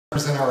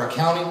represent our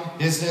accounting,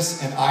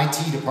 business, and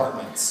IT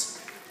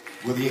departments.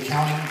 Will the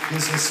accounting,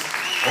 business,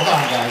 hold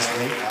on guys,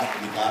 wait,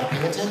 you gotta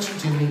pay attention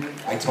to me.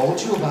 I told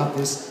you about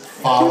this.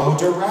 Follow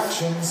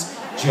directions.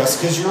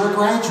 Just because you're a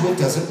graduate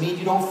doesn't mean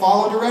you don't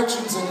follow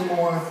directions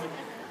anymore.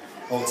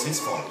 Oh, it's his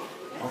fault.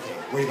 Okay,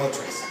 way to go,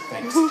 Tracy.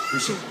 Thanks.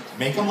 Appreciate it.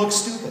 Make him look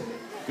stupid.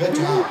 Good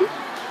job.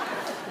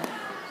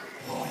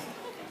 Boy,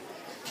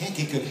 can't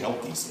get good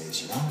help these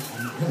days, you know?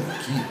 I mean, really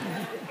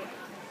can't.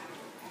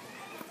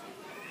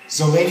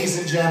 So, ladies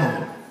and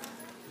gentlemen,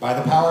 by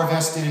the power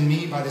vested in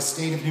me by the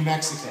state of New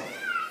Mexico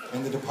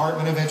and the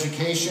Department of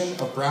Education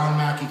of Brown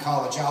Mackie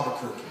College,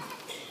 Albuquerque,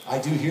 I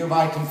do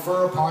hereby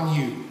confer upon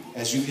you,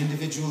 as you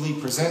individually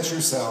present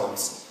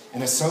yourselves,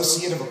 an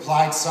Associate of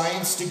Applied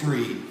Science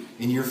degree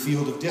in your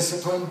field of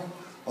discipline,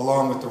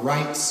 along with the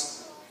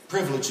rights,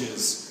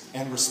 privileges,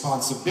 and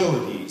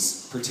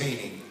responsibilities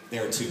pertaining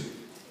thereto.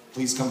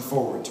 Please come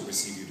forward to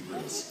receive your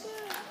degrees.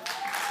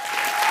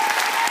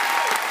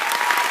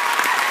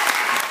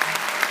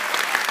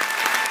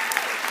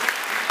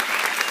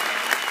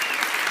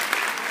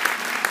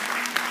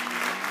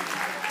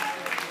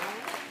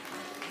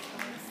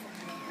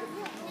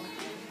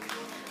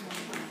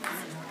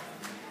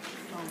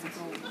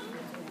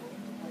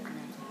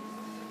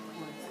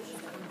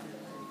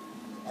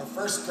 Our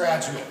first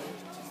graduate,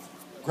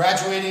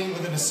 graduating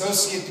with an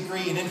associate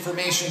degree in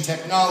information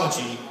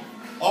technology,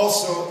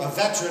 also a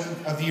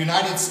veteran of the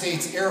United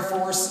States Air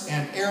Force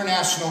and Air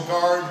National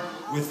Guard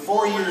with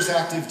 4 years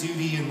active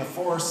duty in the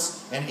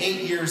force and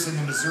 8 years in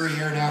the Missouri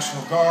Air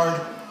National Guard,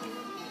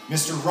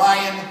 Mr.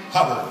 Ryan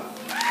Hubbard.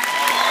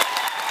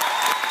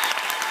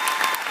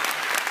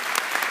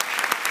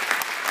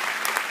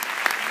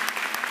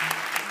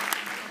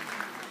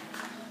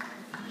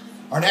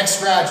 Our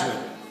next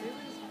graduate,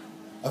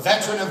 a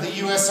veteran of the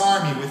U.S.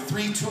 Army with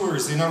 3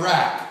 tours in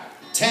Iraq,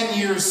 10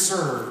 years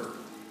served,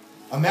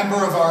 a member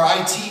of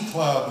our IT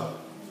club,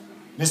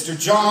 Mr.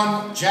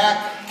 John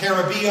Jack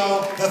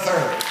Carabillo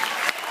III.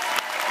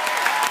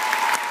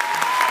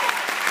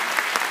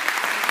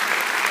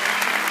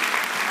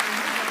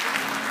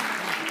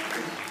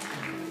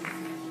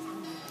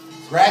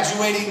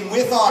 Graduating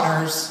with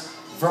honors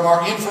from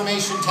our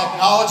information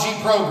technology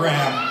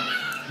program,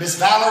 Ms.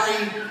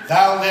 Valerie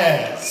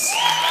Valdez.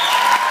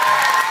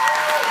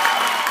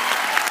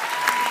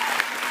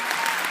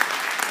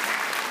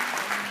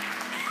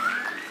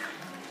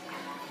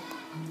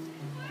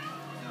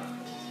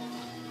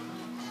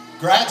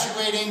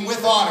 Graduating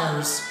with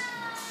honors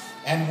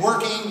and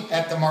working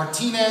at the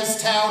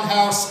Martinez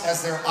Townhouse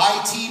as their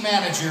IT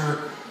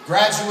manager,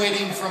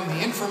 graduating from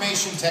the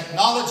Information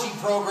Technology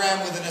program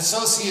with an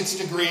associate's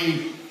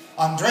degree,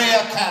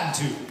 Andrea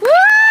Cantu.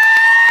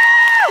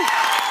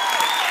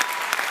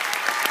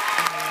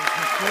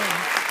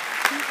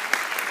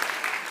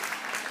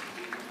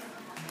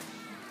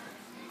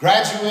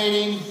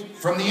 Graduating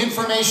from the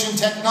Information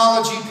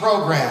Technology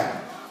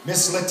program,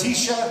 Miss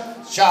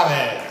Leticia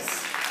Chavez.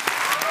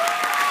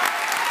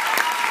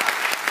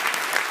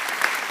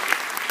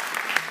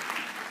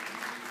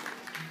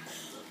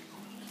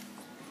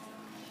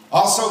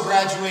 Also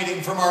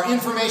graduating from our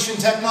Information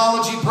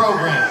Technology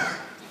program,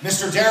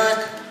 Mr.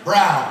 Derek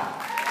Brown.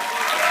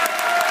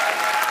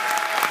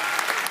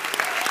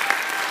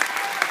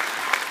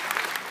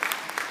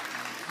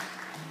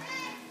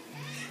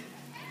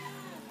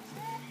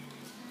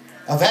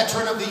 A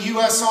veteran of the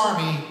U.S.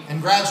 Army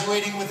and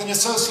graduating with an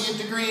associate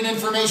degree in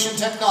Information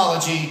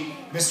Technology,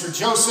 Mr.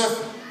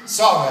 Joseph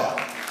Sawell.